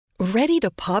Ready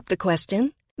to pop the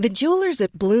question? The jewelers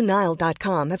at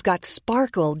BlueNile.com have got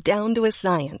sparkle down to a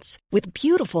science with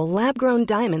beautiful lab-grown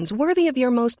diamonds worthy of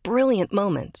your most brilliant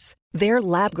moments. Their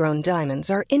lab-grown diamonds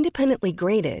are independently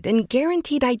graded and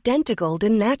guaranteed identical to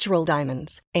natural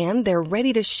diamonds, and they're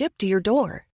ready to ship to your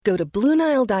door. Go to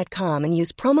BlueNile.com and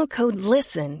use promo code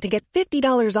LISTEN to get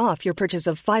 $50 off your purchase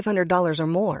of $500 or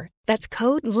more. That's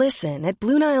code LISTEN at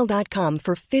BlueNile.com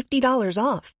for $50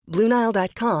 off.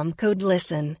 BlueNile.com, code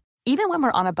LISTEN. Even when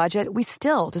we're on a budget, we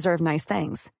still deserve nice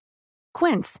things.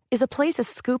 Quince is a place to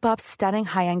scoop up stunning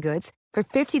high-end goods for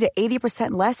 50 to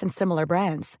 80% less than similar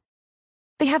brands.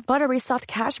 They have buttery soft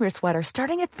cashmere sweaters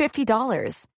starting at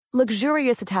 $50,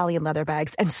 luxurious Italian leather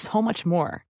bags, and so much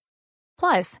more.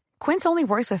 Plus, Quince only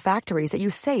works with factories that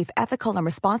use safe, ethical, and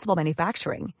responsible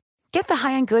manufacturing. Get the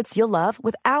high-end goods you'll love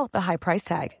without the high price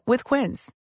tag with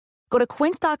Quince. Go to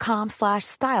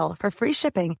quince.com/style for free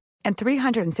shipping and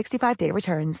 365-day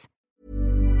returns.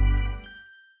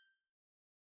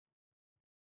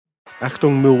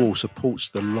 Achtung Millwall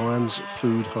supports the Lions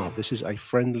Food Hub. This is a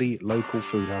friendly local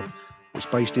food hub. It's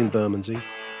based in Bermondsey.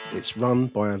 It's run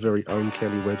by our very own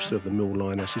Kelly Webster of the Mill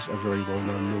Lionesses, a very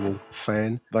well-known Millwall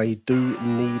fan. They do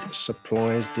need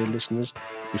supplies, dear listeners.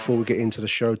 Before we get into the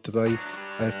show today,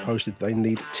 they have posted they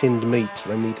need tinned meat,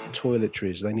 they need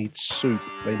toiletries, they need soup,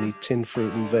 they need tinned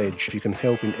fruit and veg. If you can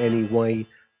help in any way,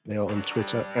 they are on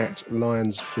Twitter at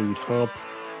Lions Food Hub.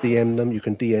 DM them. You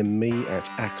can DM me at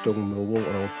Achtung Millwall,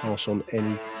 and I'll pass on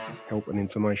any help and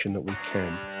information that we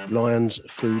can. Lions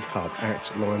Food Hub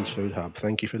at Lions Food Hub.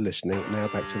 Thank you for listening. Now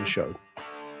back to the show.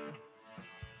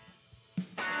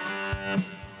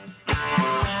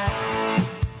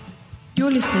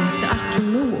 You're listening to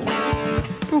Achtung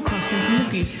Millwall, broadcasting from the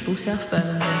beautiful South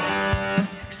Birmingham.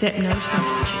 Accept no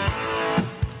substitute.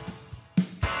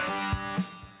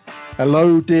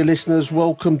 Hello, dear listeners.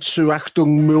 Welcome to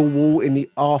Achtung Millwall in the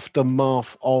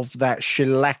aftermath of that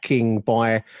shellacking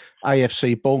by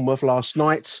AFC Bournemouth last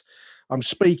night. I'm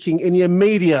speaking in the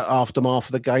immediate aftermath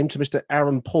of the game to Mr.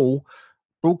 Aaron Paul,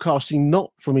 broadcasting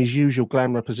not from his usual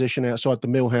glamour position outside the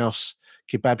Millhouse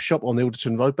kebab shop on the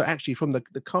Alderton Road, but actually from the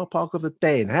car park of the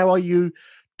Den. How are you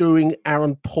doing,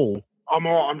 Aaron Paul? I'm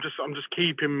all right. I'm just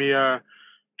keeping me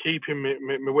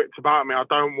wits about me. I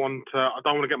don't want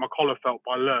to get my collar felt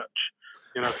by Lurch,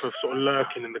 for sort of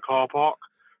lurking in the car park.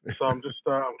 So I'm just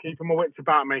I'm keeping my wits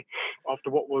about me after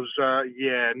what was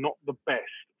not the best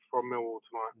from Millwall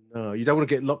tonight. No, you don't want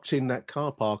to get locked in that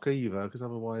car park either, because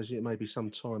otherwise it may be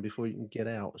some time before you can get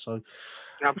out. So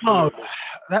absolutely.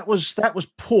 No, that was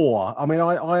poor. I mean,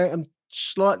 I am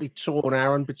slightly torn,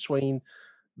 Aaron, between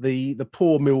the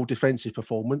poor Mill defensive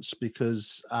performance,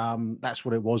 because that's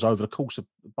what it was over the course of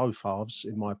both halves,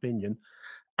 in my opinion,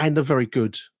 and a very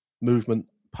good movement,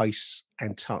 pace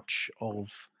and touch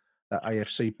of the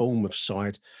AFC Bournemouth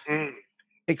side.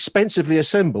 Expensively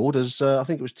assembled, as I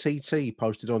think it was TT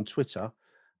posted on Twitter,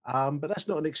 but that's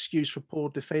not an excuse for poor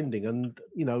defending, and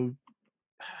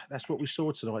that's what we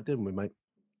saw tonight, didn't we, mate?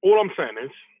 All I'm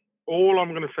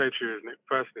going to say to you is, Nick,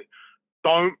 firstly,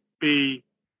 don't be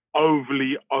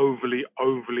overly harsh.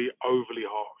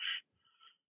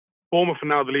 Bournemouth are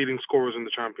now the leading scorers in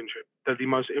the Championship. They're the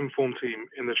most informed team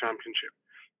in the Championship.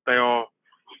 They are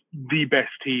the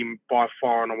best team by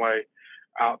far and away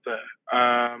out there.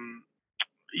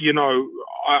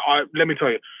 Let me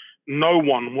tell you, no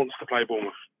one wants to play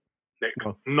Bournemouth, Nick.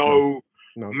 No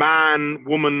man,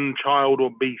 woman, child or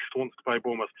beast wants to play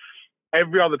Bournemouth.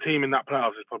 Every other team in that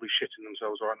playoffs is probably shitting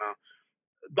themselves right now.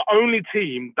 The only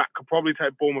team that could probably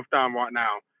take Bournemouth down right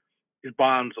now is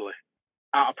Barnsley,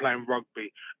 out of playing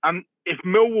rugby. And if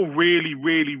Millwall really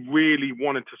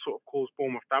wanted to sort of cause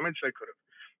Bournemouth damage, they could have.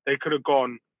 They could have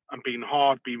gone and been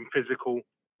hard, been physical.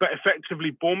 But effectively,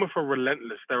 Bournemouth are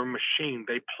relentless. They're a machine.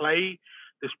 They play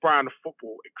this brand of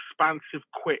football, expansive,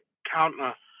 quick,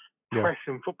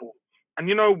 counter-pressing football. And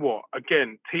you know what?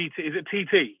 Again, TT, is it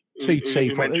TT? He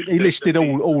listed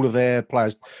all of their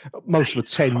players. Most of the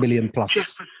 10 million plus.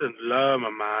 Jefferson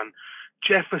Lerma, man.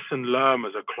 Jefferson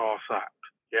Lerma's a class act,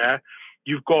 yeah?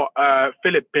 You've got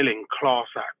Philip Billing, class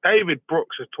act. David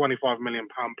Brooks, a £25 million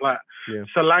player. Yeah.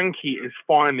 Solanke is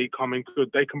finally coming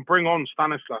good. They can bring on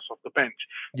Stanislas off the bench.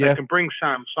 They can bring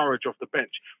Sam Surridge off the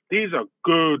bench. These are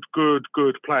good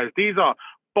players. These are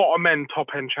bottom-end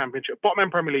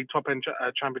Premier League top-end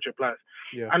championship players.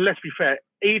 Yeah. And let's be fair,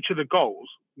 each of the goals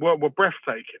were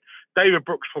breathtaking. David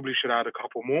Brooks probably should have had a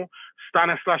couple more.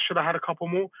 Stanislas should have had a couple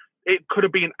more. It could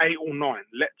have been 8 or 9,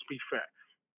 let's be fair.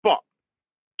 But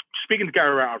speaking to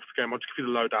Gary Rowett after the game, I'll just give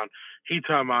you the lowdown. He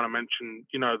turned around and mentioned,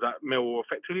 that Mill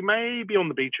effectively maybe on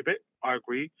the beach a bit. I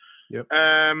agree. Yep.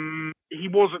 He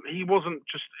wasn't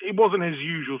his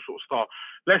usual sort of style.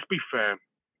 Let's be fair,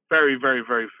 very, very,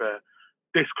 very fair.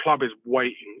 This club is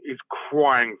waiting, is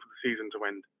crying for the season to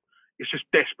end. It's just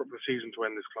desperate for the season to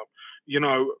end, this club.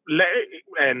 Let it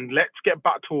end. Let's get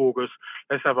back to August.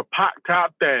 Let's have a packed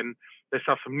out den. Let's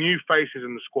have some new faces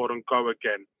in the squad and go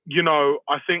again.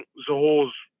 I think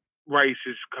Zohore's race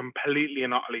is completely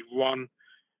and utterly run.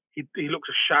 He looks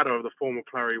a shadow of the former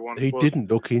player he once was. He didn't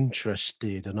look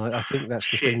interested, and I think that's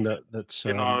the thing that's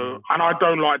and I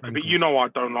don't like to be. I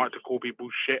don't like to call people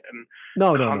shit and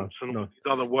no, these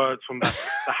other words from the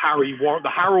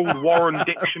Harold Warren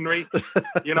dictionary.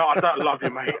 I don't love you,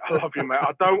 mate. I love you, mate.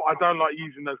 I don't like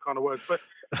using those kind of words. But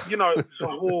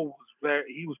Zohore was there.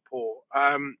 He was poor.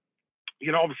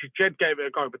 Obviously Jed gave it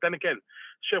a go, but then again,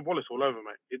 Jed Wallace all over,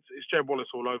 mate. It's Jed Wallace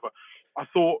all over. I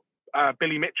thought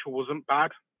Billy Mitchell wasn't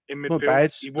bad in midfield. Not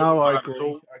bad. He wasn't I bad agree. at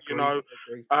all.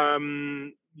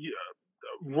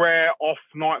 Rare off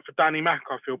night for Danny Mack,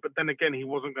 I feel, but then again, he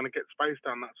wasn't going to get space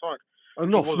down that side.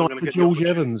 And not night for George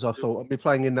Evans, I thought. I'd be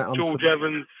playing in that George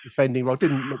Evans defending role.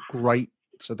 Didn't look great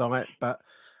tonight, but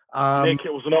Nick,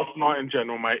 it was an off night in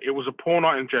general, mate. It was a poor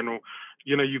night in general.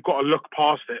 You've got to look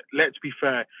past it. Let's be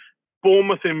fair.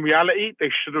 Bournemouth, in reality, they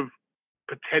should have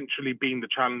potentially been the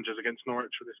challengers against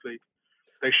Norwich for this league.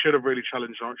 They should have really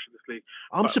challenged Norwich for this league.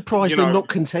 I'm surprised they're not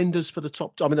contenders for the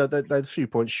top. I mean, they're a few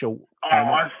points short.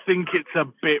 I think it's a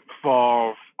bit far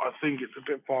off.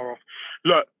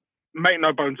 Look, make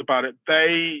no bones about it.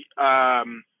 Reading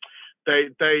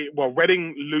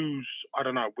lose. I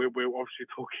don't know. We're obviously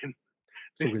talking.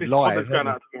 This live. Going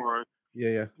out tomorrow.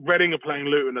 Yeah. Reading are playing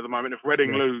Luton at the moment. If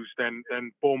Reading lose, then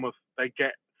Bournemouth, they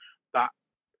get that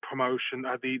promotion.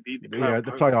 The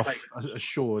playoff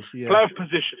assured. Yeah. Playoff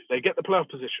position. They get the playoff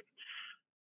position.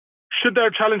 Should they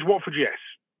challenge Watford? Yes.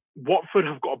 Watford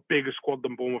have got a bigger squad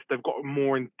than Bournemouth. They've got a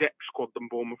more in-depth squad than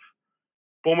Bournemouth.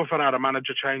 Bournemouth had a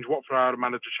manager change. Watford had a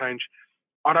manager change.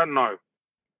 I don't know.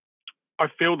 I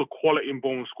feel the quality in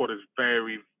Bournemouth squad is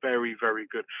very, very, very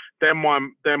good. They're my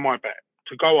bet.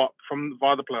 To go up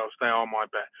via the playoffs, they are my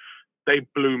bet. They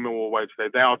blew Millwall away today.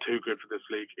 They are too good for this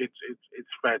league. It's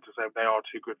fair to say they are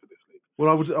too good for this league. Well,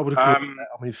 I would agree with that.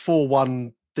 I mean,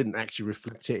 4-1 didn't actually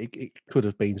reflect it. It could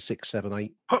have been 6, 7,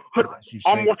 8.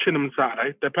 I'm watching them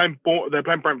Saturday. They're playing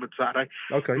Brentford Saturday.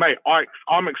 Okay, mate.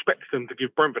 I'm expecting them to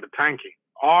give Brentford a tanking.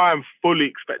 I'm fully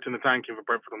expecting a tanking for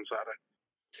Brentford on Saturday.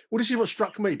 Well, this is what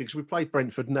struck me, because we played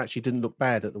Brentford and actually didn't look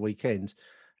bad at the weekend.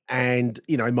 And,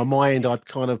 in my mind, I'd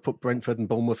kind of put Brentford and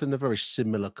Bournemouth in a very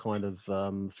similar kind of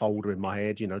folder in my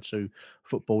head, two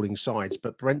footballing sides.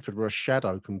 But Brentford were a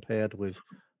shadow compared with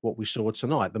what we saw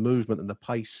tonight, the movement and the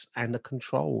pace and the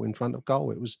control in front of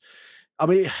goal. It was,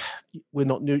 we're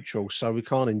not neutral, so we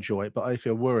can't enjoy it. But if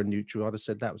it were a neutral, I'd have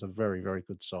said that was a very, very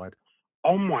good side.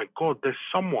 Oh, my God, there's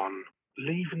someone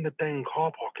leaving the dang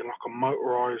car park in like a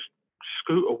motorised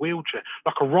scooter wheelchair,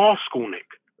 like a rascal, Nick.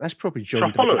 That's probably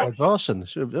Johnny Varson.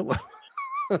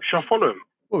 Shall I follow him?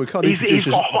 Well, we can't he's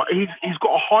got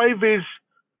a high-vis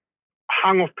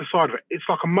hang off the side of it. It's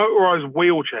like a motorised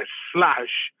wheelchair / a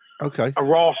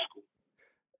rascal.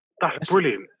 That's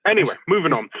brilliant. Anyway,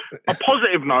 moving on. A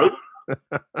positive note,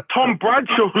 Tom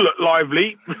Bradshaw looked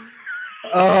lively.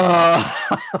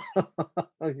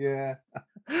 Yeah.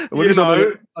 Well,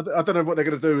 I don't know what they're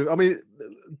going to do. I mean,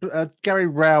 Gary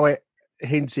Rowett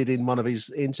hinted in one of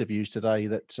his interviews today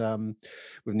that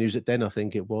with News at Den, I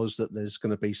think it was, that there's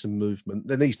going to be some movement.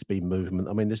 There needs to be movement.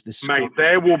 I mean, this mate,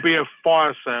 there will be a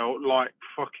fire sale like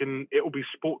fucking. It will be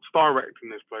Sports Direct in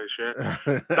this place. Yeah,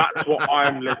 that's what I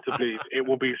am led to believe. It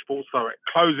will be Sports Direct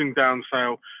closing down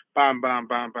sale. Bam, bam,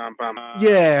 bam, bam, bam.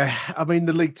 Yeah, I mean,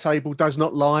 the league table does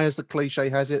not lie, as the cliche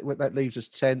has it. That leaves us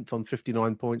 10th on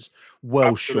 59 points.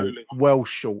 Well short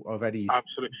of any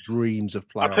dreams of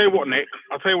playoff. I'll tell you what, Nick.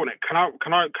 Can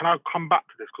I come back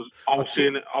to this, because I'll see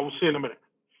in a minute.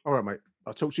 All right, mate.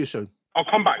 I'll talk to you soon. I'll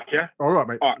come back. Yeah. All right,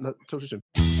 mate. All right. Talk to you soon.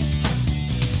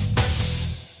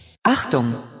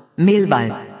 Achtung,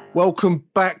 Millwall. Welcome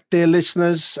back, dear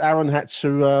listeners. Aaron had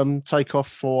to take off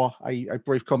for a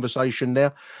brief conversation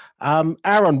there.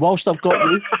 Aaron, whilst I've got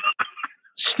you,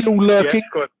 still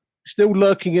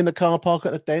lurking in the car park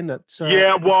at the Den.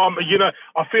 Yeah, well,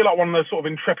 I feel like one of those sort of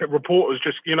intrepid reporters,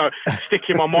 just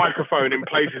sticking my microphone in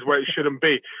places where it shouldn't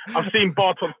be. I've seen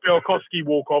Bartosz Białkowski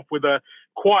walk off with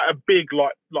quite a big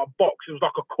like box. It was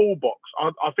like a cool box.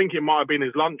 I think it might have been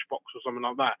his lunch box or something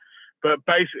like that. But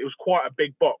basically, it was quite a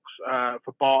big box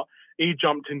for Bart. He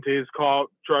jumped into his car,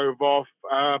 drove off,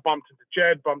 bumped into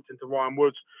Jed, bumped into Ryan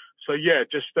Woods. So yeah,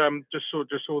 just saw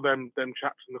them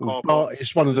chaps in the car. Bart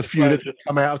is one of the few that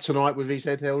come out of tonight with his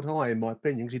head held high, in my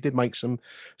opinion, because he did make some,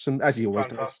 as he always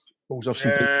does. Pulls off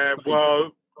some.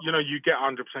 Well, you know, you get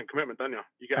 100% commitment, don't you?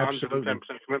 You get 110% Absolutely.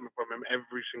 commitment from him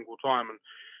every single time. And,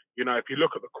 you know, if you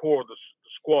look at the core of the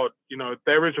squad, you know,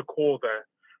 there is a core there.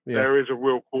 Yeah. There is a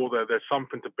real core there. There's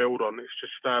something to build on. It's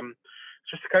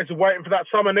just a case of waiting for that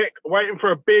summer, Nick. Waiting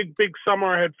for a big, big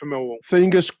summer ahead for Millwall.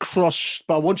 Fingers crossed.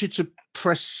 But I wanted to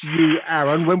press you,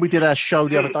 Aaron, when we did our show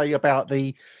the other day about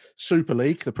the Super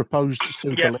League, the proposed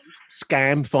Super League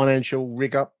scam, financial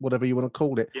rig up, whatever you want to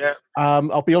call it. Yeah.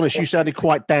 I'll be honest, you sounded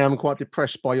quite down, quite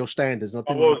depressed by your standards. I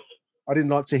didn't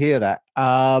like to hear that.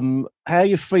 How are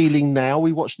you feeling now?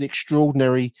 We watched the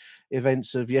extraordinary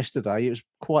events of yesterday. It was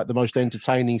quite the most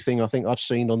entertaining thing I think I've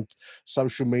seen on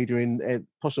social media in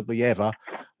possibly ever.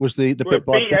 Was the bit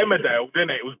by bit Emmerdale, didn't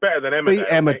it? It was better than Emmerdale. Beat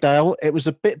Emmerdale. It was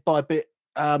a bit by bit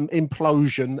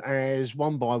implosion as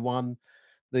one by one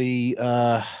the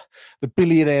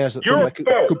billionaires that Europe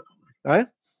fell.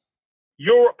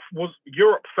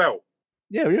 Europe fell.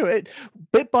 Yeah,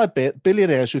 bit by bit,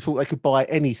 billionaires who thought they could buy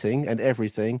anything and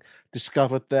everything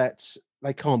discovered that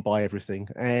they can't buy everything,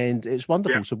 and it's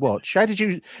wonderful to watch. How did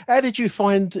you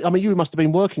find? I mean, you must have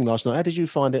been working last night. How did you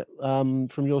find it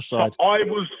from your side? So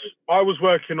I was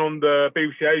working on the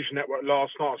BBC Asia network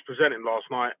last night. I was presenting last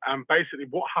night, and basically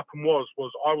what happened was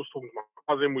I was talking to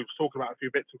my cousin. We were talking about a few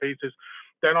bits and pieces.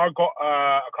 Then I got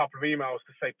a couple of emails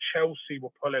to say Chelsea were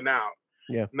pulling out.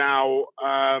 Yeah. Now.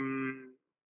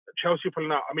 Chelsea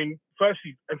pulling out. I mean,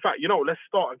 firstly, in fact, you know what? Let's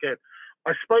start again.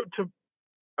 I spoke to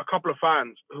a couple of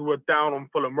fans who were down on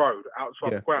Fulham Road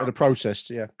outside the ground. At a protest,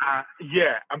 yeah.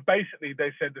 And basically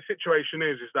they said the situation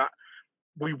is that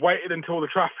we waited until the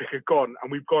traffic had gone and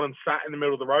we've gone and sat in the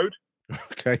middle of the road.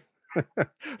 Okay.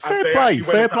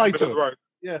 Fair play to them.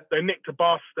 Yeah. They nicked a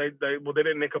bus. They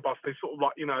didn't nick a bus. They sort of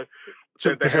like, you know,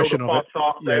 took they possession held a bus of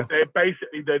up. it. They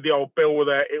basically, the old bill were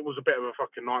there. It was a bit of a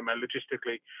fucking nightmare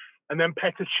logistically. And then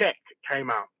Petr Cech came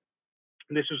out.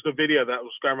 And this was the video that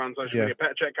was going around social media.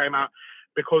 Petr Cech came out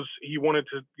because he wanted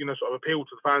to, you know, sort of appeal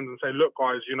to the fans and say, look,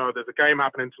 guys, you know, there's a game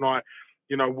happening tonight.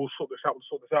 You know, we'll sort this out.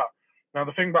 Now,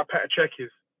 the thing about Petr Cech is,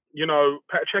 you know,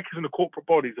 Petr Cech is in the corporate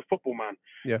body. He's a football man.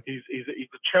 Yeah. He's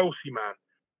a Chelsea man.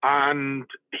 And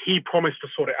he promised to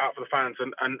sort it out for the fans,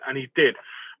 and he did.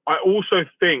 I also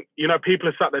think, you know, people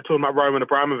are sat there talking about Roman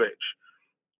Abramovich.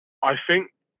 I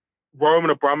think Roman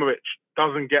Abramovich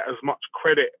doesn't get as much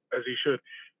credit as he should.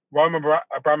 Roman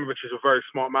Abramovich is a very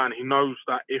smart man. He knows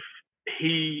that if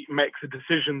he makes a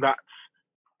decision that's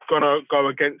going to go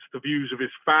against the views of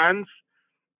his fans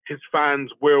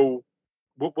will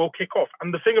kick off.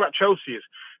 And the thing about Chelsea is,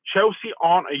 Chelsea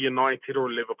aren't a United or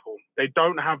a Liverpool. They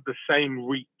don't have the same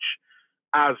reach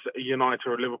as a United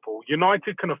or a Liverpool.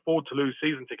 United can afford to lose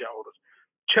season ticket holders.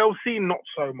 Chelsea, not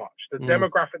so much. The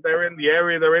demographic they're in, the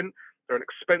area they're in, they're an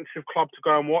expensive club to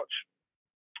go and watch.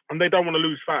 And they don't want to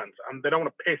lose fans. And they don't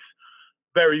want to piss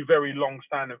very, very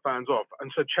long-standing fans off.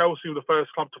 And so Chelsea were the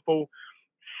first club to fall.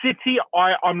 City,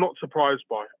 I'm not surprised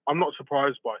by.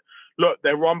 Look,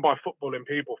 they're run by footballing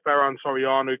people. Ferran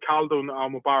Soriano, Khaldun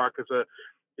Al-Mubarak is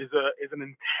an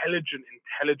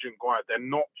intelligent guy. They're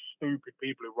not stupid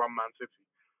people who run Man City.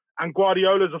 And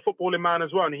Guardiola's a footballing man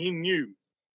as well, and he knew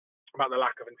about the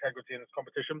lack of integrity in this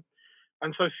competition.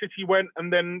 And so City went,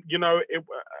 and then, you know,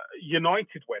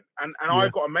 United went. And I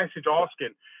got a message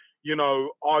asking, you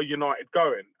know, are United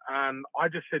going? And I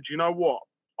just said, you know what?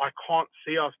 I can't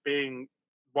see us being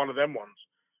one of them ones.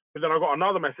 But then I got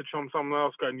another message from someone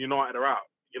else going, United are out.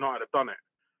 United have done it.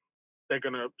 They're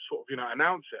going to sort of, you know,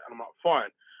 announce it. And I'm like,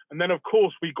 fine. And then, of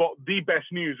course, we got the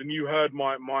best news, and you heard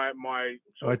my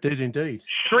I did indeed.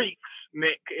 Shrieks,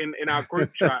 Nick, in our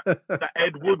group chat, that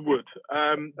Ed Woodward,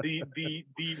 the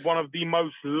one of the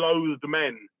most loathed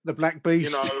men. The Black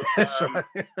Beast, you know,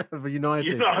 of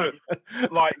United. You know,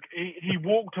 like he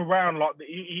walked around like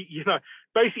he you know,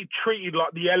 basically treated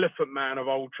like the Elephant Man of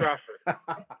Old Trafford.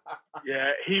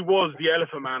 Yeah, he was the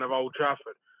Elephant Man of Old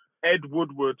Trafford. Ed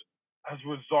Woodward has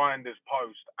resigned his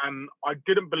post, and I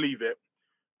didn't believe it.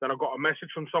 Then I got a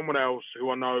message from someone else who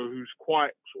I know who's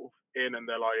quite sort of in, and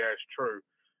they're like, yeah, it's true.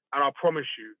 And I promise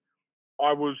you,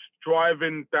 I was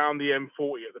driving down the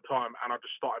M40 at the time, and I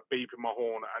just started beeping my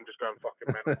horn and just going fucking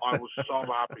mental. I was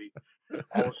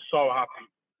so happy.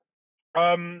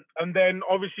 And then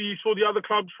obviously you saw the other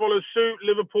clubs follow suit: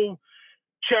 Liverpool,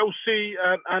 Chelsea,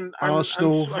 and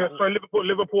Arsenal.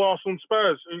 Liverpool, Arsenal, and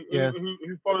Spurs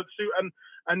who followed suit,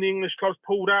 and the English clubs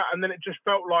pulled out, and then it just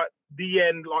felt like the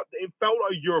end. Like it felt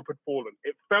like Europe had fallen.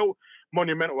 It felt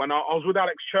monumental. And I was with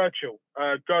Alex Churchill,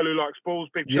 girl who likes balls,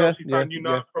 big Chelsea fan, you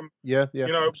know,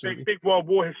 big World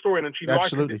War historian, and she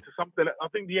likened it to something. I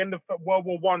think the end of World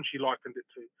War I, she likened it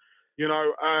to.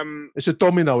 It's a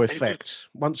domino effect.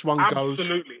 Once one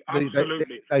absolutely, goes,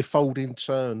 they fold in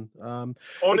turn.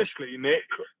 Honestly, Nick,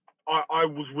 I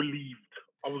was relieved.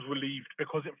 I was relieved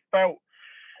because it felt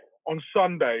on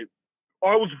Sunday.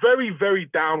 I was very, very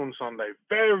down on Sunday,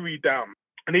 very down.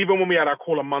 And even when we had our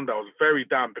call on Monday, I was very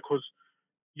down because,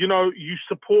 you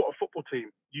support a football team.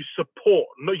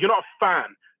 No, you're not a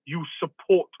fan. You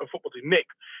support a football team. Nick,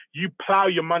 you plough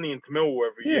your money into Millwall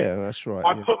every year. Yeah, that's right.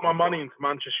 I put my money into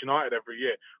Manchester United every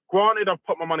year. Granted, I've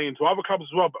put my money into other clubs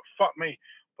as well, but fuck me.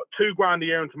 Put $2,000 a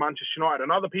year into Manchester United,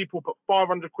 and other people put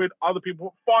 500 quid, other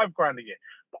people put $5,000 a year.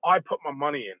 But I put my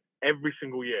money in every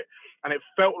single year, and it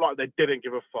felt like they didn't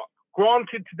give a fuck.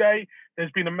 Granted, today,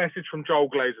 there's been a message from Joel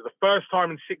Glazer, the first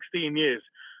time in 16 years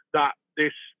that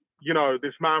this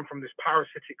man from this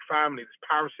parasitic family, this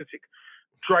parasitic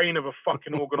drain of a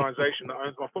fucking organisation that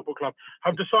owns my football club,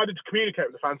 have decided to communicate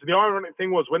with the fans. And the ironic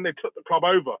thing was, when they took the club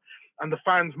over and the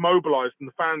fans mobilised and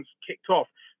the fans kicked off,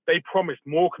 they promised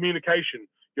more communication.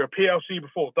 You're a PLC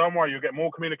before, don't worry, you'll get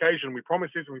more communication. We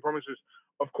promise this and we promise this.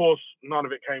 Of course, none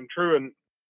of it came true.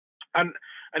 And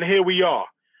here we are.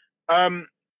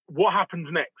 What happens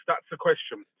next? That's the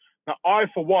question. Now, I,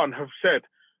 for one, have said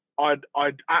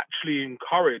I'd actually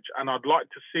encourage and I'd like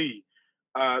to see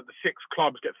the 6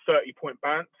 clubs get 30-point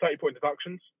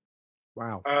deductions.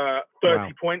 Wow.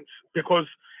 30 points. Because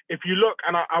if you look,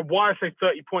 and why I say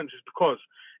 30 points is because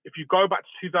if you go back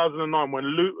to 2009 when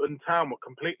Luton Town were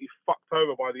completely fucked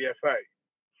over by the FA,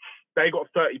 they got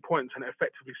 30 points and it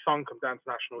effectively sunk them down to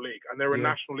National League. And they were in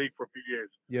National League for a few years.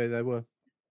 Yeah, they were.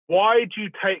 Why do you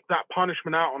take that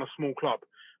punishment out on a small club?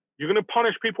 You're going to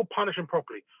punish people, punish them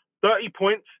properly. 30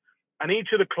 points, and each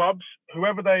of the clubs,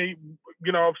 whoever they,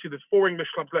 obviously there's 4 English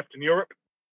clubs left in Europe,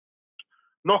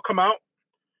 knock them out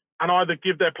and either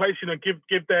give their place,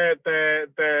 give their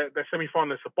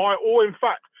semi-finalists a bye, or in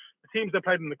fact, the teams they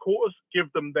played in the quarters,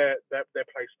 give them their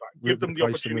place back. Give them the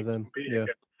opportunity to compete again.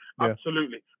 Yeah.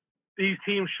 Absolutely. These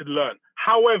teams should learn.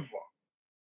 However,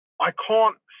 I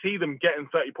can't see them getting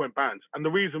 30-point bans. And the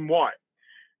reason why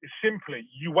is simply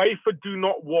UEFA do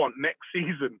not want next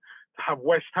season to have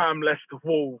West Ham, Leicester,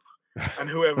 Wolves, and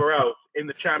whoever else in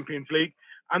the Champions League.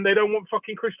 And they don't want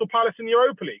fucking Crystal Palace in the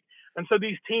Europa League. And so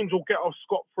these teams will get off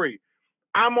scot-free.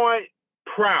 Am I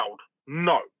proud?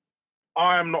 No,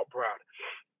 I am not proud.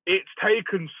 It's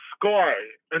taken Sky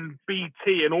and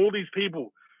BT and all these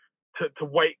people to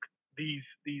wake these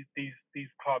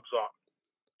clubs up.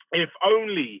 If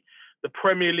only the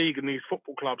Premier League and these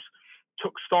football clubs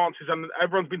took stances, and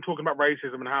everyone's been talking about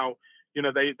racism and how,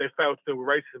 they failed to deal with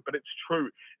racism, but it's true.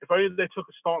 If only they took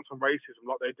a stance on racism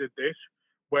like they did this,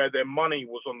 where their money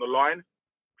was on the line,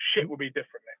 shit would be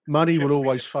different. Money will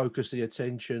always focus the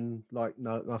attention like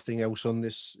nothing else on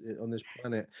this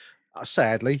planet.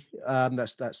 Sadly,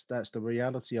 that's the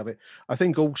reality of it. I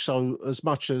think also, as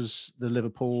much as the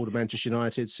Liverpool, the Manchester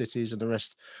United, cities, and the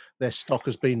rest, their stock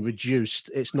has been reduced,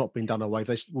 it's not been done away.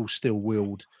 They will still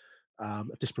wield a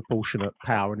disproportionate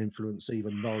power and influence,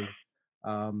 even though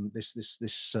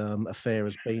this affair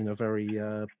has been a very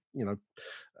a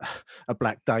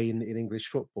black day in English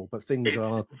football. But things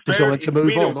are designed to move on.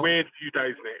 It's been a weird few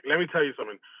days, Nick. Let me tell you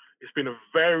something. It's been a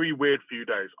very weird few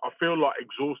days. I feel like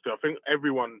exhausted. I think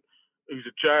everyone who's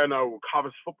a journo or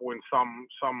covers football in some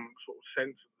sort of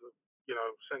sense of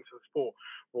the sport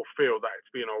will feel that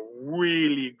it's been a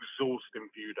really exhausting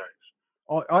few days.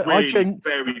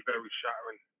 Very, very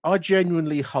shattering. I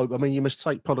genuinely hope, you must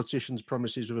take politicians'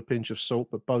 promises with a pinch of salt,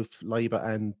 but both Labour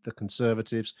and the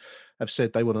Conservatives have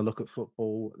said they want to look at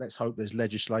football. Let's hope there's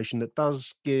legislation that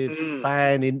does give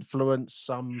fan influence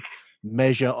some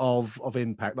measure of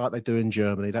impact, like they do in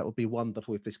Germany. That would be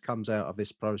wonderful if this comes out of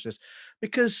this process,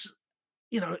 because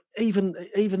even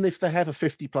if they have a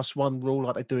 50+1 rule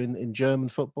like they do in German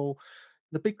football,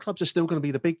 the big clubs are still going to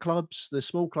be the big clubs. The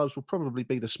small clubs will probably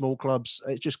be the small clubs.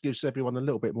 It just gives everyone a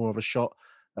little bit more of a shot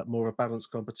at more of a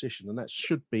balanced competition, and that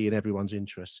should be in everyone's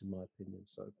interest, in my opinion.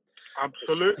 So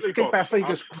absolutely, let's keep our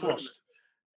fingers crossed.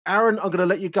 Aaron, I'm going to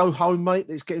let you go home, mate.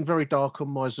 It's getting very dark on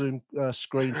my Zoom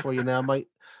screen for you now, mate.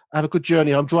 Have a good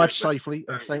journey home. Drive safely,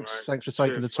 and thanks for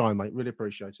taking the time, mate. Really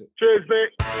appreciate it. Cheers,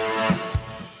 Nick.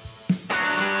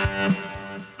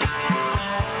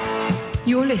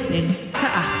 You're listening to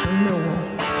Achtung Millwall.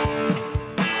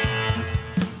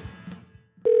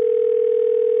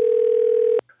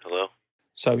 Hello?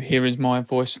 So here is my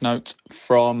voice note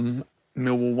from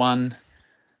Millwall 1,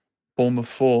 Bournemouth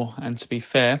 4. And to be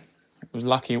fair, it was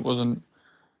lucky it wasn't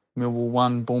Millwall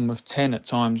 1, Bournemouth 10 at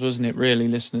times, wasn't it, really,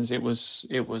 listeners? It was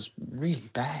really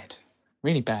bad.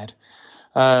 Really bad.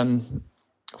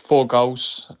 4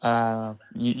 goals.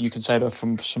 You can say they're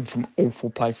from awful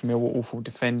play from Millwall, awful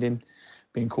defending,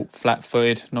 being caught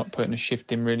flat-footed, not putting a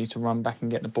shift in really to run back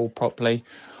and get the ball properly,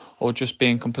 or just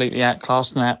being completely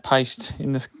outclassed and outpaced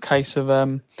in the case of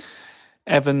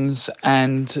Evans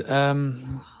and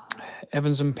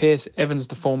Pearce. Evans,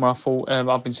 the former, I thought,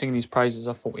 I've been singing his praises.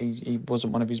 I thought he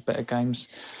wasn't one of his better games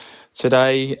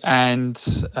today. And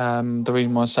the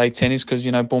reason why I say 10 is because,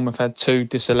 Bournemouth had 2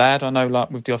 disallowed. I know,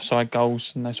 like with the offside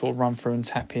goals, and they sort of run through and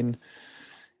tap in.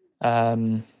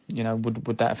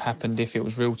 Would that have happened if it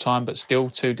was real time? But still,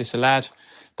 2 disallowed.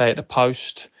 They hit the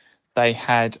post. They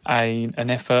had an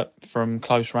effort from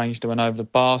close range that went over the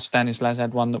bar. Stanislas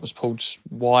had one that was pulled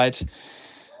wide.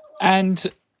 And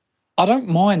I don't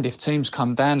mind if teams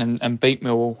come down and beat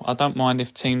Millwall. I don't mind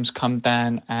if teams come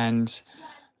down and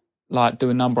do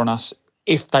a number on us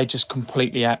if they just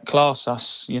completely outclass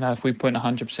us. If we put in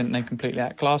 100% and they completely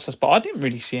outclass us. But I didn't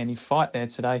really see any fight there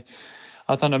today.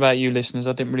 I don't know about you listeners.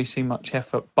 I didn't really see much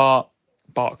effort. Bart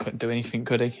couldn't do anything,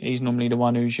 could he? He's normally the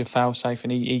one who's your fail-safe,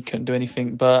 and he couldn't do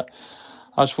anything. But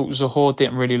I just thought Zohore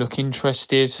didn't really look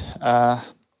interested.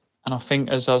 And I think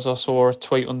as I saw a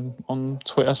tweet on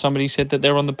Twitter, somebody said that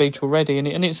they're on the beach already. And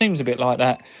it seems a bit like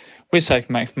that. We're safe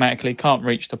mathematically, can't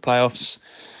reach the playoffs.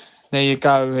 There you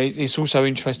go. It's also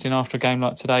interesting after a game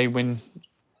like today when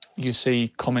you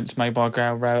see comments made by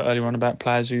Graham Rowe earlier on about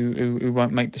players who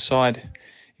won't make the side,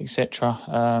 etc.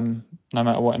 No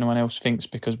matter what anyone else thinks,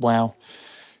 because wow,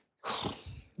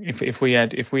 if we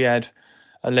had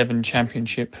 11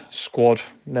 Championship squad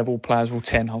level players, well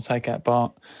 10, I'll take out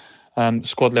Bart.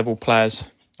 Squad level players,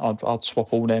 I'd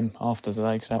swap all them after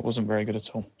today because that wasn't very good at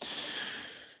all.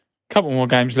 Couple more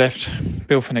games left.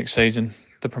 Bill for next season.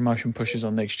 The promotion pushes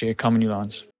on next year. Come on, you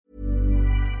Lions.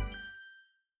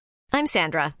 I'm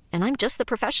Sandra, and I'm just the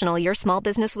professional your small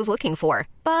business was looking for.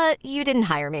 But you didn't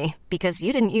hire me because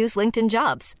you didn't use LinkedIn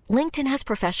Jobs. LinkedIn has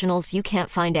professionals you can't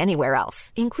find anywhere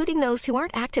else, including those who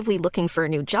aren't actively looking for a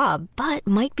new job, but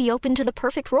might be open to the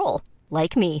perfect role,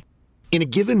 like me. In a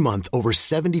given month, over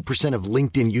 70% of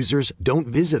LinkedIn users don't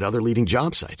visit other leading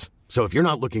job sites. So if you're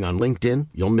not looking on LinkedIn,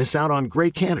 you'll miss out on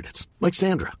great candidates like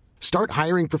Sandra. Start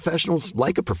hiring professionals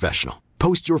like a professional.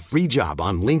 Post your free job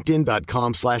on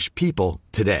linkedin.com/people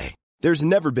today. There's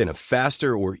never been a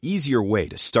faster or easier way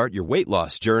to start your weight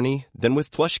loss journey than with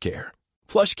PlushCare.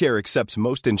 PlushCare accepts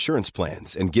most insurance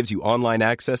plans and gives you online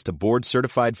access to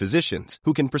board-certified physicians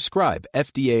who can prescribe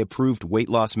FDA-approved weight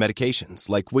loss medications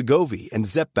like Wegovy and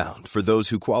Zepbound for those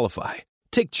who qualify.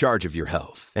 Take charge of your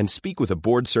health and speak with a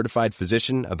board-certified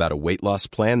physician about a weight loss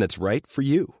plan that's right for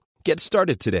you. Get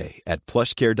started today at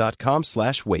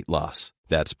plushcare.com/weight loss.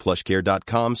 That's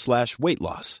plushcare.com/weight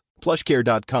loss.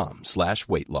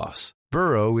 plushcare.com/weight loss.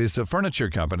 Burrow is a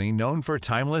furniture company known for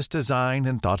timeless design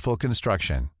and thoughtful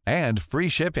construction and free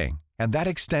shipping, and that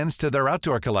extends to their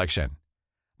outdoor collection.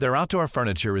 Their outdoor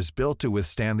furniture is built to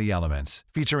withstand the elements,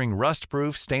 featuring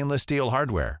rust-proof stainless steel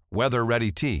hardware,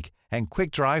 weather-ready teak, and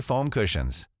quick-dry foam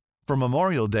cushions. For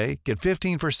Memorial Day, get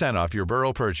 15% off your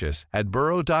Burrow purchase at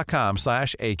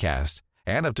burrow.com/acast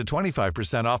and up to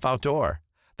 25% off outdoor.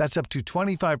 That's up to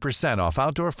 25% off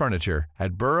outdoor furniture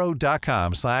at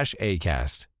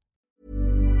burrow.com/acast.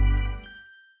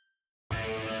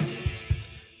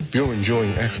 If you're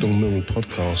enjoying Afton Millwall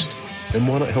podcast, then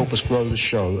why not help us grow the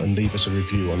show and leave us a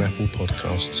review on Apple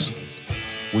Podcasts?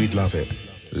 We'd love it,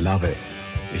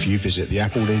 if you visit the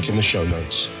Apple link in the show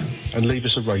notes and leave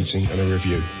us a rating and a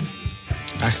review.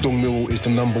 Afton Millwall is the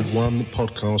 #1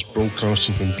 podcast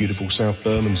broadcasting from beautiful South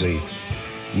Bermondsey.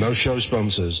 No show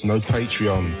sponsors, no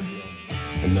Patreon,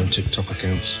 and no TikTok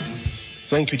accounts.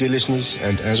 Thank you, dear listeners,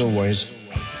 and as always,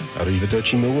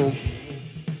 arrivederci Millwall.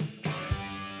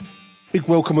 Big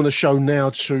welcome on the show now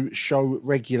to show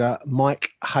regular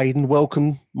Mike Hayden.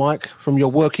 Welcome, Mike, from your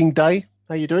working day.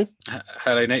 How you doing?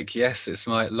 Hello, Nick. Yes, it's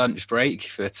my lunch break,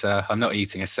 but I'm not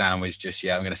eating a sandwich just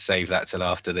yet. I'm going to save that till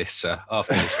after this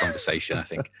conversation, I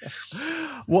think.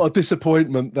 What a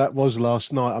disappointment that was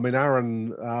last night. I mean,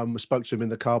 Aaron spoke to him in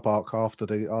the car park after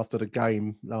the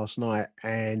game last night,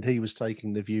 and he was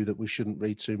taking the view that we shouldn't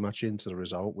read too much into the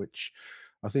result, which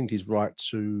I think he's right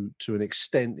to an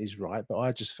extent. Is right, but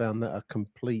I just found that a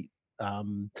complete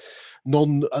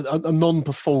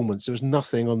non-performance. There was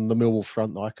nothing on the Millwall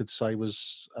front that I could say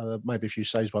was maybe a few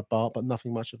saves by Bart, but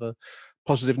nothing much of a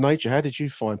positive nature. How did you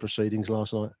find proceedings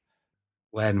last night?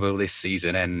 When will this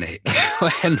season end, Nick?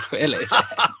 When will it end?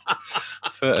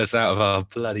 Put us out of our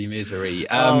bloody misery.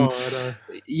 I know.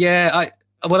 Yeah,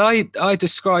 Well, I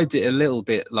described it a little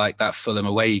bit like that Fulham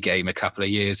away game a couple of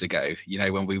years ago,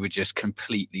 when we were just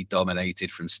completely dominated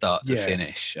from start to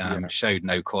finish, showed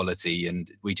no quality,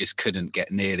 and we just couldn't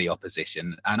get near the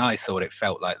opposition. And I thought it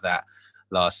felt like that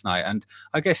last night. And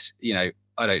I guess,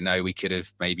 I don't know, we could have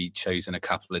maybe chosen a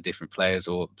couple of different players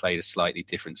or played a slightly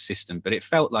different system, but it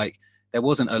felt like there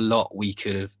wasn't a lot we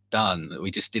could have done.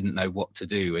 We just didn't know what to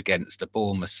do against a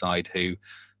Bournemouth side who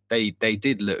they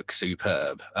did look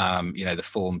superb. The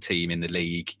form team in the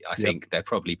league, I think they're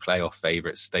probably playoff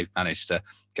favourites. They've managed to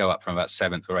go up from about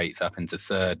 7th or 8th up into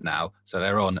 3rd now. So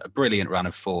they're on a brilliant run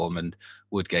of form, and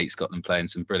Woodgate's got them playing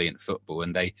some brilliant football.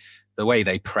 And the way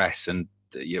they press, and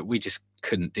we just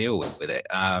couldn't deal with it.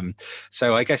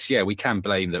 So I guess, we can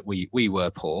blame that we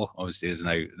were poor. Obviously, there's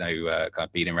no kind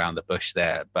of beating around the bush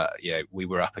there, but we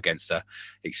were up against a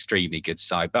extremely good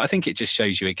side. But I think it just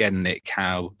shows you again, Nick,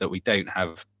 how that we don't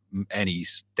have any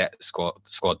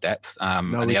squad depth.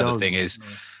 And the other thing is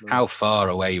how far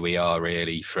away we are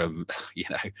really from,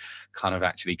 kind of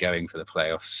actually going for the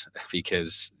playoffs,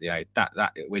 because,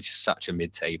 that we're just such a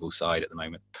mid-table side at the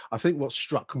moment. I think what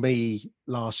struck me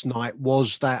last night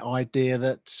was that idea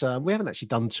that we haven't actually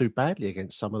done too badly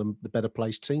against some of the better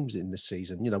placed teams in this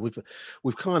season.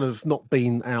 We've kind of not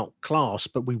been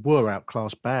outclassed, but we were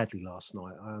outclassed badly last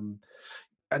night.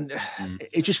 And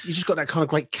you just got that kind of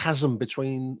great chasm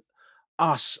between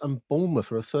us and Bournemouth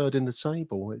for a third in the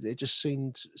table. It just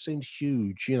seemed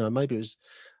huge. Maybe it was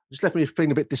just left me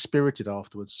feeling a bit dispirited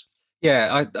afterwards.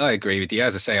 Yeah, I agree with you.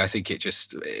 As I say, I think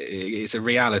it's a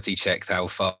reality check how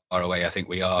far away I think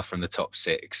we are from the top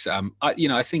 6.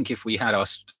 I think if we had our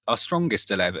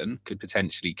strongest 11 could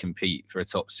potentially compete for a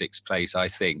top 6 place, I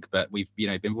think. But we've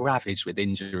been ravaged with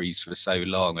injuries for so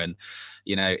long, and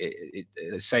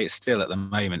say it's still at the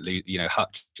moment.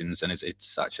 Hutchinson and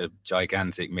it's such a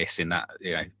gigantic miss in that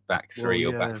back 3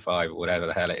 or back 5 or whatever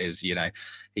the hell it is.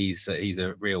 He's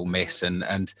a real miss,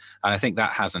 and I think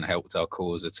that hasn't helped our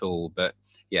cause at all. But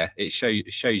it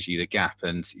shows you the gap,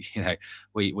 and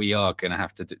we are going to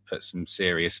have to put some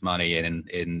serious money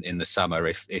in the summer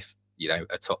if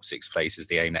a top 6 place is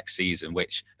the aim next season,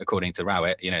 which according to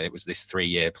Rowett, it was this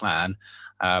 3-year plan.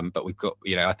 But we've got,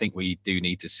 I think we do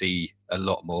need to see a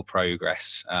lot more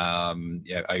progress,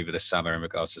 over the summer in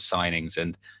regards to signings,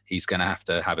 and he's going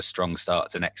to have a strong start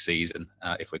to next season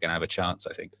if we're going to have a chance,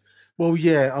 I think. Well,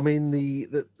 yeah, I mean,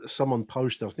 the someone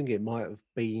posted, I think it might have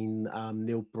been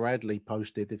Neil Bradley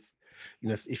posted,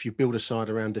 if you build a side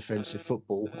around defensive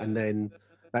football and then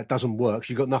that doesn't work,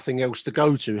 you've got nothing else to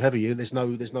go to, have you? There's no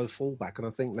fallback, and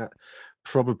I think that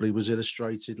probably was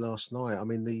illustrated last night. I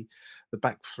mean, the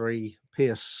back 3,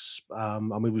 Pearce.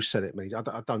 We've said it many.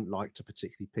 I don't like to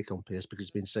particularly pick on Pearce because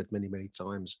it's been said many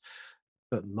times.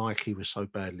 But Mikey was so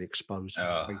badly exposed for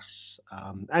the race.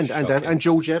 And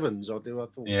George Evans, I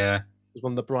thought was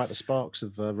one of the brighter sparks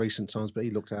of recent times, but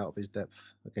he looked out of his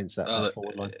depth against that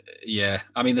forward line. Yeah,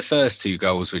 I mean, the first 2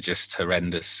 goals were just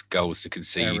horrendous goals to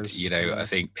concede. I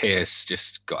think Pearce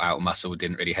just got out muscled,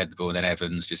 didn't really head the ball, and then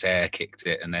Evans just air kicked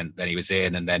it, and then he was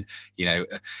in. And then you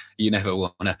never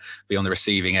want to be on the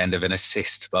receiving end of an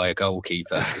assist by a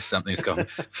goalkeeper because something's gone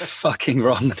fucking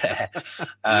wrong there.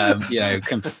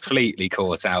 Completely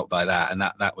caught out by that, and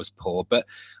that was poor. But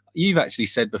you've actually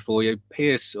said before,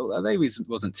 Pearce, although he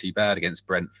wasn't too bad against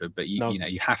Brentford, but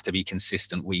you have to be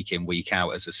consistent week in, week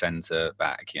out as a centre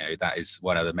back. That is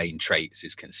one of the main traits,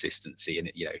 is consistency. And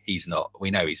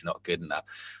we know he's not good enough,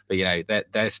 but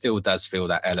there still does feel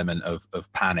that element of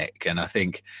panic. And I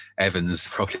think Evans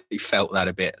probably felt that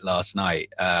a bit last night,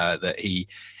 that he,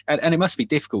 and it must be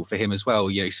difficult for him as well,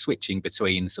 switching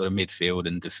between sort of midfield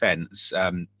and defence,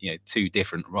 2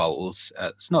 different roles.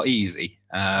 It's not easy.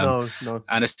 No.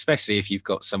 And especially if you've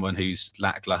got someone who's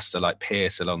lackluster like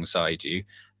Pearce alongside you.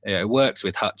 It works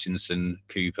with Hutchinson,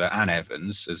 Cooper and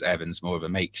Evans, as Evans more of a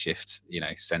makeshift,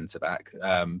 centre back.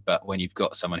 But when you've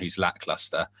got someone who's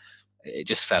lackluster, it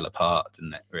just fell apart,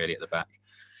 didn't it, really, at the back?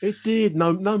 It did.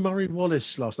 No Murray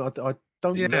Wallace last night. I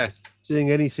don't remember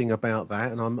seeing anything about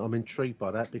that, and I'm intrigued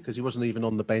by that because he wasn't even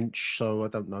on the bench, so I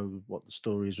don't know what the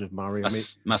story is with Murray.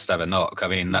 Must have a knock. I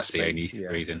mean, that's the only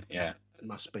reason. Yeah. It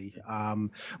must be,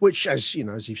 which, as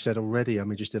you've said already,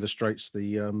 just illustrates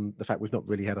the fact we've not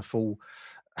really had a full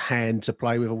hand to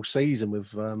play with all season,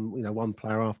 with one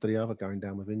player after the other going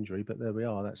down with injury. But there we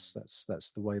are. That's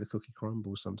the way the cookie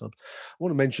crumbles sometimes. I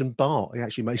want to mention Bart. He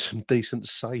actually made some decent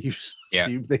saves. Yeah.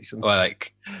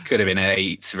 Could have been an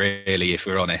 8 really, if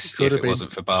we're honest, if it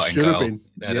wasn't for Bart in goal.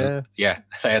 They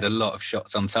had a lot of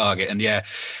shots on target, and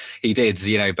he did.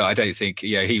 But I don't think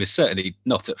he was certainly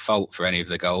not at fault for any of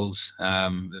the goals.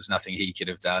 There's nothing he could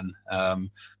have done.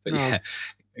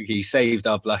 he saved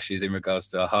our blushes in regards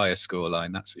to a higher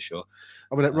scoreline, that's for sure.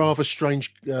 I mean, that rather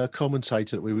strange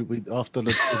commentator that we after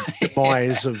the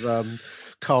demise of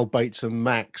Carl Bates and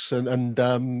Max, and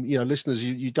listeners,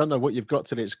 you don't know what you've got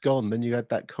till it's gone. Then you had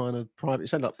that kind of private. It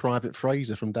sounded like Private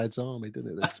Fraser from Dad's Army,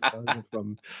 didn't it?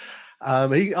 I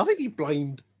think he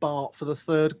blamed Bart for the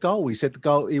third goal. He said the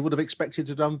goal he would have expected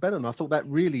to have done better, and I thought that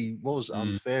really was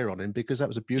unfair on him because that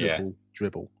was a beautiful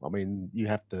dribble. I mean, you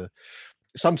have to.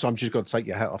 Sometimes you've got to take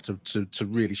your hat off to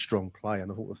really strong play, and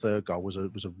I thought the third goal was a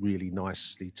really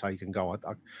nicely taken goal.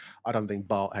 I don't think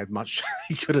Bart had much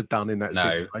he could have done in that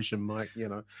situation, Mike.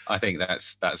 I think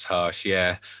that's harsh.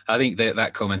 Yeah, I think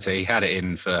that commentator, he had it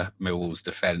in for Millwall's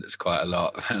defence quite a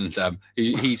lot, and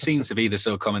he seems to be the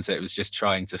sort of commentator who was just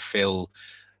trying to fill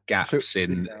gaps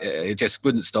in. It just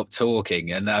wouldn't stop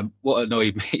talking, and what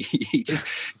annoyed me, he just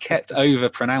kept over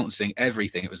pronouncing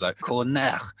everything. It was like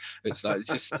corner. It's like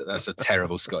that's a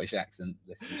terrible Scottish accent,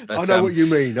 listeners. But, I know what you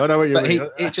mean.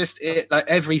 It like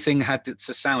everything had to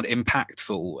sound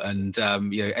impactful, and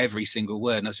every single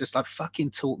word. And I was just like,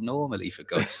 fucking talk normally, for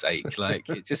God's sake. Like,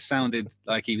 it just sounded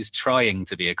like he was trying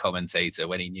to be a commentator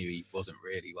when he knew he wasn't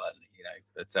really one.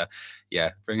 But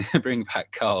bring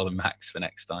back Carl and Max for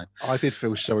next time. I did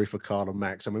feel sorry for Carl and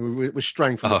Max. I mean, we're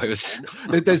straying from.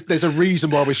 There's a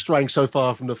reason why we're straying so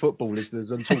far from the football,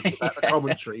 listeners, and talking about the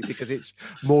commentary because it's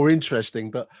more interesting.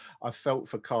 But I felt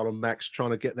for Carl and Max trying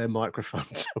to get their microphone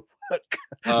to work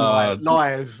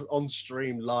live on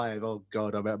stream live. Oh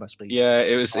God, I bet it must be. Yeah,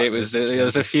 it was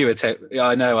a few attempts. Yeah,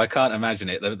 I know. I can't imagine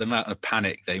it. The amount of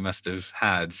panic they must have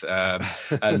had,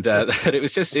 and it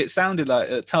was just. It sounded like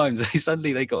at times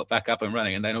they got back up and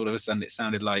running, and then all of a sudden it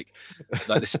sounded like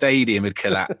the stadium had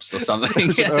collapsed or something.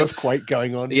 There's an earthquake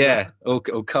going on. Yeah, or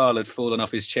Carl had fallen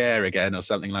off his chair again or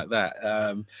something like that.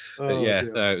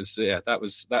 That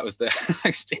was the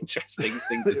most interesting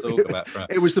thing to talk about.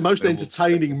 It was the most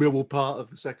entertaining Millwall part of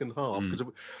the second half because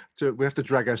we have to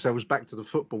drag ourselves back to the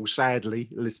football. Sadly,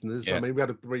 listeners, I mean, we had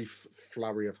a brief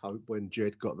flurry of hope when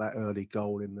Jed got that early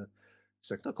goal in the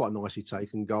second. Not quite a nicely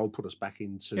taken goal, put us back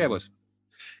into. Yeah, it was.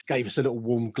 Gave us a little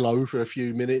warm glow for a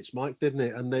few minutes, Mike, didn't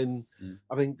it? And then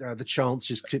I think the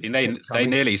chances. They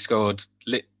nearly scored.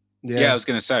 I was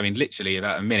going to say. I mean, literally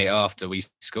about a minute after we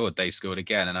scored, they scored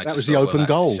again, and that was the open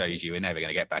goal. Shows you we're never going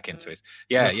to get back into it.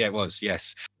 Yeah, it was.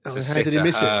 Yes. How did he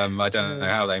miss it? I don't know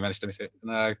how they managed to miss it.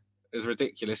 No, it was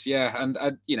ridiculous. Yeah, and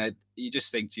you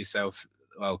just think to yourself,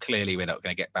 well, clearly we're not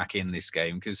going to get back in this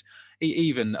game because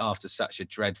even after such a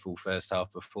dreadful first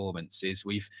half performances,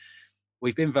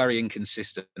 we've been very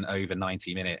inconsistent over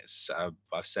 90 minutes.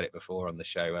 I've said it before on the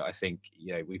show. I think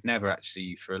we've never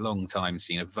actually for a long time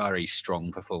seen a very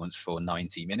strong performance for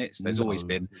 90 minutes. There's always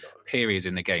been periods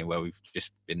in the game where we've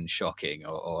just been shocking,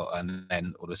 and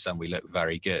then all of a sudden we look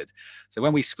very good. So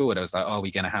when we scored, I was like, are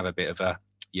we going to have a bit of a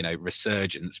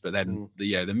resurgence? But then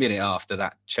the minute after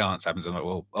that chance happens, I'm like,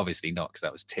 well, obviously not, because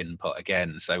that was tin pot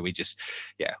again. So we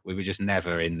were just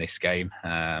never in this game.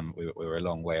 We were a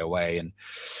long way away, and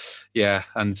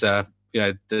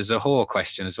there's a Hoare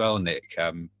question as well, Nick.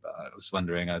 I was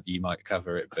wondering, you might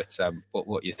cover it, but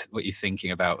what you're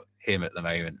thinking about him at the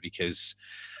moment, because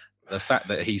the fact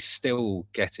that he's still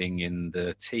getting in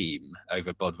the team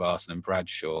over Bodvarsson and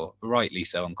Bradshaw, rightly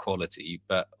so on quality,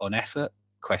 but on effort,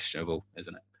 questionable,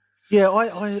 isn't it? Yeah,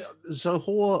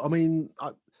 Zohore, I mean,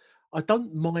 I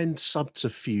don't mind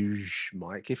subterfuge,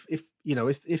 Mike.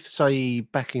 If say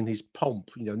back in his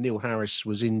pomp, Neil Harris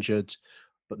was injured,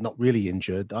 but not really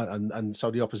injured, and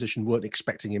so the opposition weren't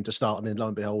expecting him to start, and then lo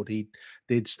and behold, he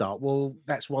did start. Well,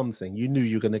 that's one thing. You knew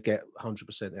you were going to get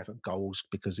 100% effort goals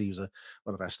because he was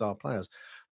one of our star players.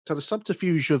 So the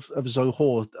subterfuge of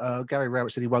Zohore, Gary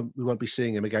Rowett said we won't be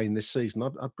seeing him again this season.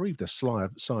 I breathed a sigh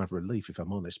of relief, if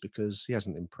I'm honest, because he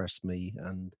hasn't impressed me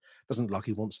and doesn't look like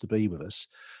he wants to be with us.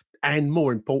 And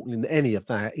more importantly than any of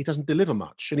that, he doesn't deliver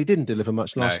much, and he didn't deliver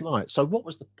much last night. So what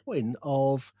was the point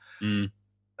of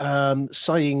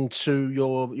saying to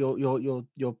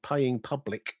your paying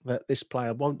public that this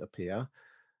player won't appear?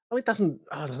 I mean, it doesn't.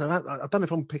 I don't know. I don't know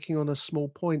if I'm picking on a small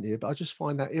point here, but I just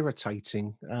find that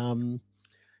irritating.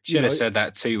 Should have said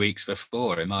that 2 weeks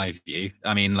before, in my view.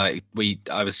 I mean, I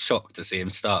was shocked to see him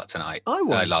start tonight. I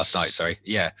was last night. Sorry,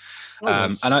 yeah.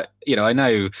 And I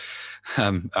know.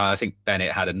 I think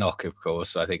Bennett had a knock, of course.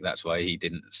 So I think that's why he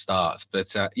didn't start.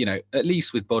 But at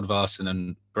least with Bodvarsson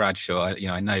and Bradshaw,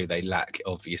 I know they lack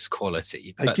obvious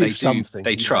quality, but they do. Something,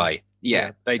 they try.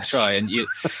 Yeah, they try, and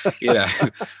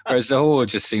whereas Zohore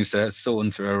just seems to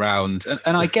saunter around,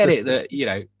 and I get it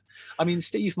that I mean,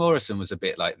 Steve Morrison was a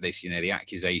bit like this, the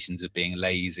accusations of being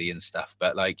lazy and stuff,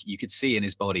 but you could see in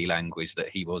his body language that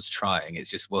he was trying. It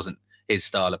just wasn't his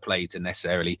style of play to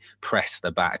necessarily press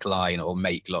the back line or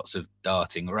make lots of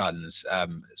darting runs,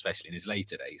 especially in his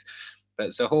later days. But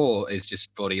Zohore is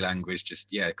just body language,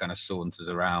 just kind of saunters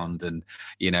around, and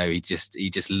he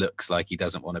just looks like he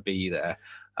doesn't want to be there.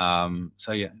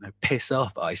 So piss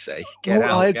off, I say. Get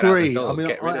out. I agree. Get out the door,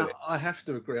 get rid of it. I have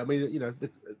to agree. I mean,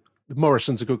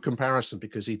 Morrison's a good comparison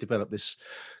because he developed this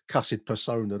cussed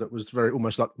persona that was very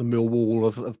almost like the Millwall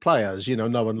of players.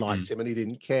 No one liked him, and he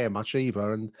didn't care much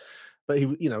either. But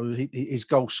his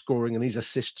goal scoring and his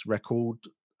assist record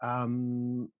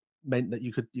meant that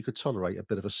you could tolerate a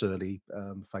bit of a surly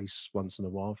face once in a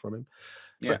while from him.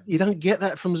 Yeah. But you don't get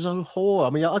that from Zohore. I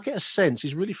mean, I get a sense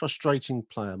he's a really frustrating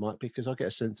player, Mike, because I get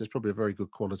a sense there's probably a very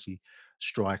good quality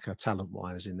striker,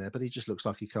 talent-wise, in there, but he just looks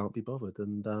like he can't be bothered.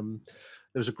 And there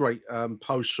was a great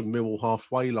post from Millwall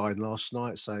halfway line last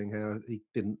night saying how he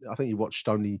didn't. I think he watched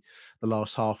only the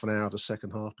last half an hour of the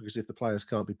second half because if the players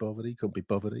can't be bothered, he couldn't be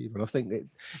bothered either. And I think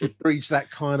it breeds that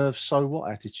kind of so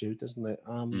what attitude, doesn't it?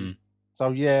 So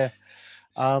yeah,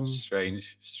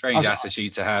 strange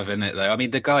attitude to have, isn't it? Though I mean,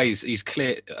 the guy's he's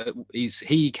clear.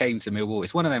 He came to Millwall.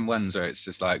 It's one of them ones where it's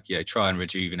just like try and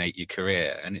rejuvenate your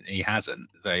career, and he hasn't.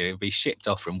 So he'll be shipped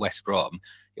off from West Brom.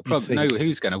 You'll probably know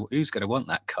who's gonna want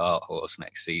that cart horse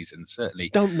next season. Certainly,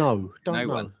 don't know.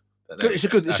 One. It's a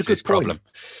good problem.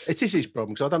 It is his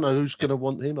problem because I don't know who's going to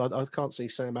want him. I can't see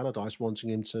Sam Allardyce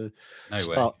wanting him to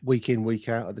start week in, week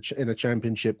out in the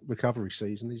Championship recovery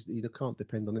season. He can't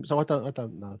depend on him. So I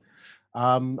don't know.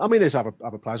 I mean, there's other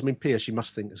players. I mean, Pearce, you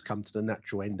must think has come to the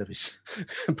natural end of his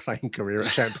playing career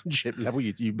at Championship level.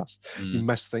 You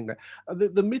must think that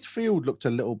the midfield looked a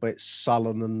little bit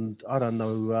sullen, and I don't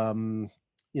know.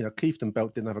 Keithton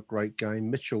Belt didn't have a great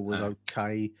game. Mitchell was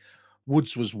okay.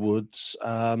 Woods was Woods.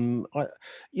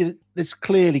 There's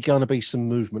clearly going to be some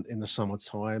movement in the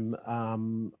summertime.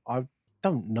 I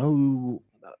don't know.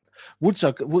 Woods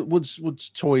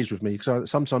toys with me because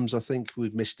sometimes I think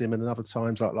we've missed him, and other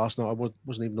times, like last night, I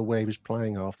wasn't even aware he was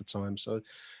playing half the time. So,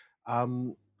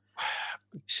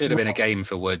 should have been a game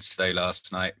for Woods though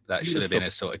last night. That should have been a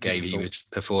sort of game he was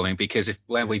performing because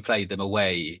when we played them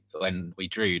away when we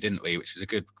drew, didn't we? Which was a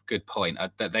good point.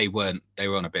 That they were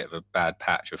on a bit of a bad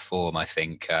patch of form, I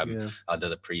think, under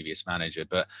the previous manager.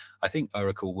 But I think I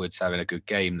recall Woods having a good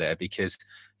game there because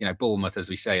Bournemouth, as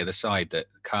we say, are the side that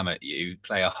come at you,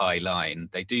 play a high line.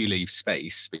 They do leave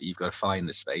space, but you've got to find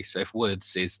the space. So if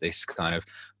Woods is this kind of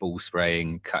ball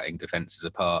spraying, cutting defences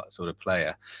apart sort of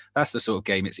player, that's the sort of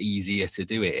game it's easier to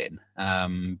do it in.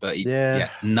 But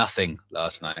nothing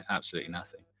last night, absolutely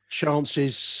nothing.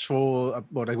 Chances for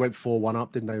they went 4-1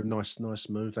 up, didn't they? Nice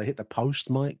move. They hit the post,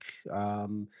 Mike.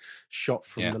 Shot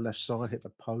from the left side, hit the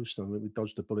post, and we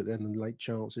dodged the bullet then. And late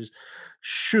chances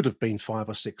should have been 5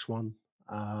 or 6-1.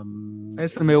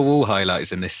 There's the Millwall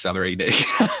highlights in this summary, Nick.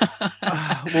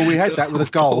 Well, we had that with a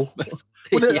goal.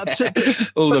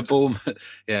 All the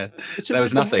Bournemouth. Yeah, there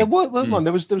was nothing. There weren't one.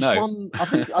 There was one. I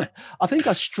think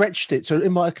I stretched it. So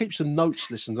I keep some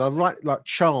notes. Listen, I write like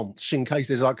chants in case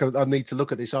there's like I need to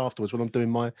look at this afterwards when I'm doing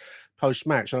my post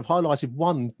match. And I've highlighted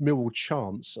one Millwall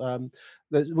chance.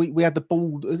 We had the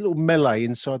ball, a little melee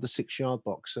inside the 6-yard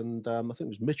box, and I think it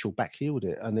was Mitchell backheeled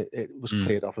it, and it was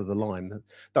cleared off of the line.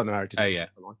 Don't know how it did. The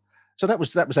line. So that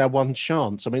was our one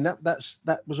chance. I mean,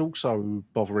 that was also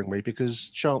bothering me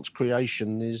because chance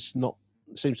creation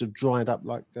seems to have dried up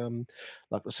like the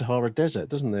Sahara Desert,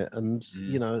 doesn't it? And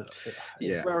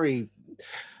very.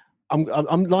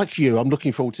 I'm like you. I'm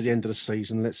looking forward to the end of the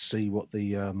season. Let's see what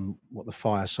the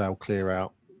fire sale clear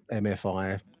out,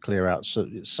 MFI clear out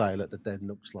sale at the Den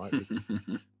looks like.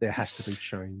 There has to be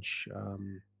change.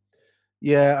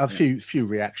 A few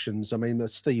reactions. I mean,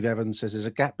 Steve Evans says there's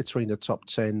a gap between the top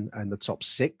 10 and the top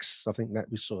 6. I think that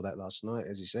we saw that last night,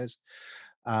 as he says.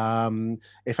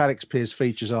 If Alex Pearce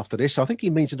features after this, I think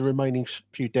he means in the remaining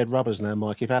few dead rubbers now,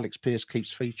 Mike. If Alex Pearce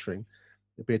keeps featuring,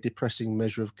 it'll be a depressing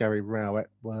measure of Gary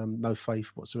Rowett. No faith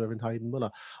whatsoever in Hayden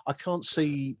Muller. I can't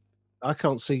see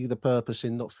the purpose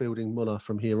in not fielding Muller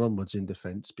from here onwards in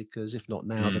defence because if not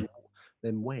now,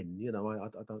 then when?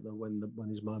 I don't know when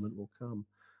his moment will come.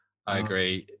 I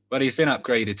agree. Well, he's been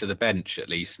upgraded to the bench at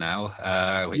least now,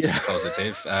 which is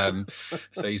positive.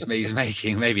 So he's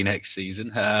making maybe next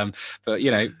season. But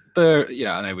I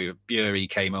know Bury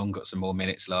came on, got some more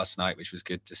minutes last night, which was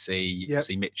good to see. Yep.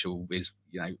 See Mitchell is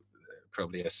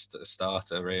probably a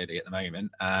starter really at the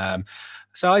moment.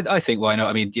 So I think why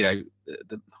not? I mean,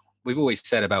 we've always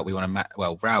said about we want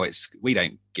to Rowett's, we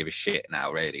don't give a shit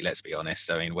now, really, let's be honest.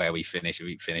 I mean, where we finish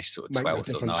sort of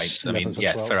 12th or 9th. I mean,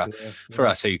 yeah, 12th, for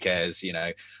us, who cares, you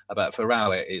know? But for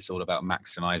Rowett, it's all about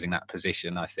maximising that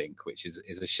position, I think, which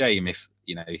is a shame if,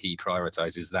 you know, he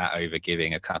prioritises that over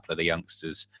giving a couple of the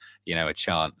youngsters, you know, a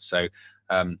chance. So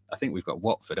I think we've got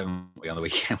Watford, haven't we, on the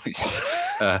weekend, which is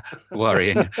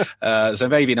worrying. So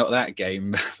maybe not that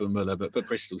game for Muller, but for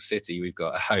Bristol City, we've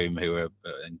got a home who are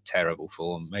in terrible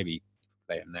form. Maybe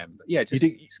playing them. But yeah,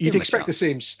 you'd expect to see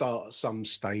him start at some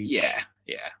stage. Yeah.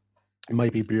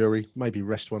 Maybe Bury, maybe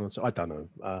rest one or two. I don't know.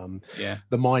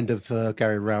 The mind of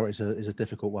Gary Rowett is a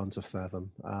difficult one to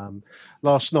fathom.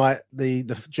 Last night, the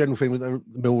general thing was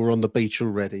Mill were on the beach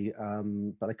already,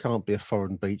 but it can't be a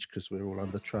foreign beach because we're all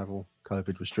under travel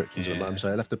COVID restrictions at the moment. So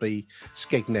it'll have to be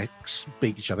Skegness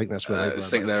Beach. I think that's where I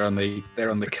think they're on the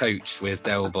coach with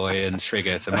Del Boy and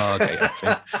Trigger to Margate. I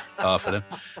think half of them.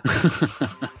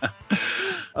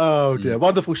 Oh dear,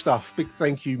 wonderful stuff. Big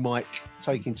thank you, Mike,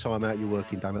 taking time out your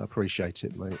working day. I appreciate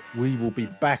it, mate. We will be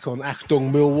back on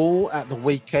Achtung Millwall at the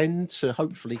weekend to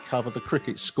hopefully cover the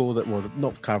cricket score that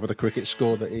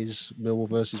is Millwall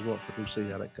versus Watford. We'll see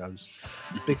how that goes.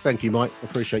 Big thank you, Mike.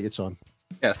 Appreciate your time.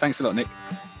 Yeah, thanks a lot, Nick.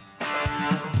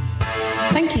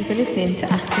 Thank you for listening to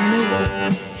Achtung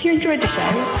Millwall. If you enjoyed the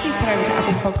show, please head over to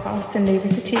Apple Podcasts and leave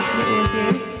us a cheeky little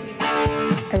review.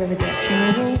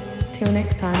 Arrivederci Millwall. Till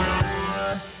next time.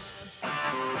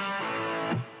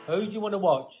 Who do you want to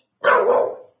watch?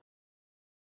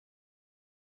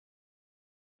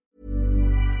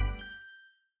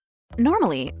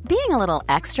 Normally, being a little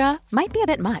extra might be a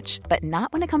bit much, but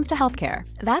not when it comes to healthcare.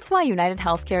 That's why United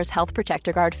Healthcare's Health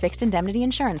Protector Guard fixed indemnity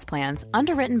insurance plans,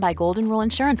 underwritten by Golden Rule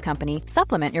Insurance Company,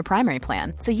 supplement your primary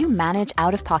plan so you manage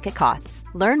out-of-pocket costs.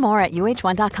 Learn more at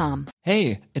UH1.com.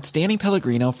 Hey, it's Danny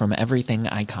Pellegrino from Everything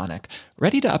Iconic.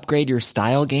 Ready to upgrade your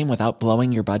style game without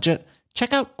blowing your budget?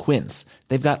 Check out Quince.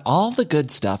 They've got all the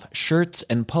good stuff, shirts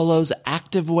and polos,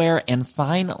 activewear, and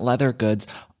fine leather goods,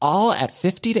 all at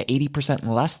 50 to 80%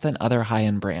 less than other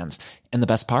high-end brands. And the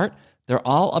best part? They're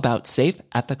all about safe,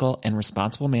 ethical, and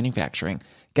responsible manufacturing.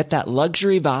 Get that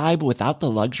luxury vibe without the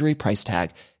luxury price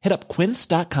tag. Hit up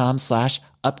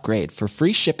quince.com/upgrade for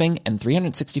free shipping and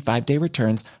 365-day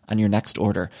returns on your next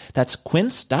order. That's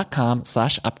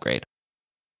quince.com/upgrade.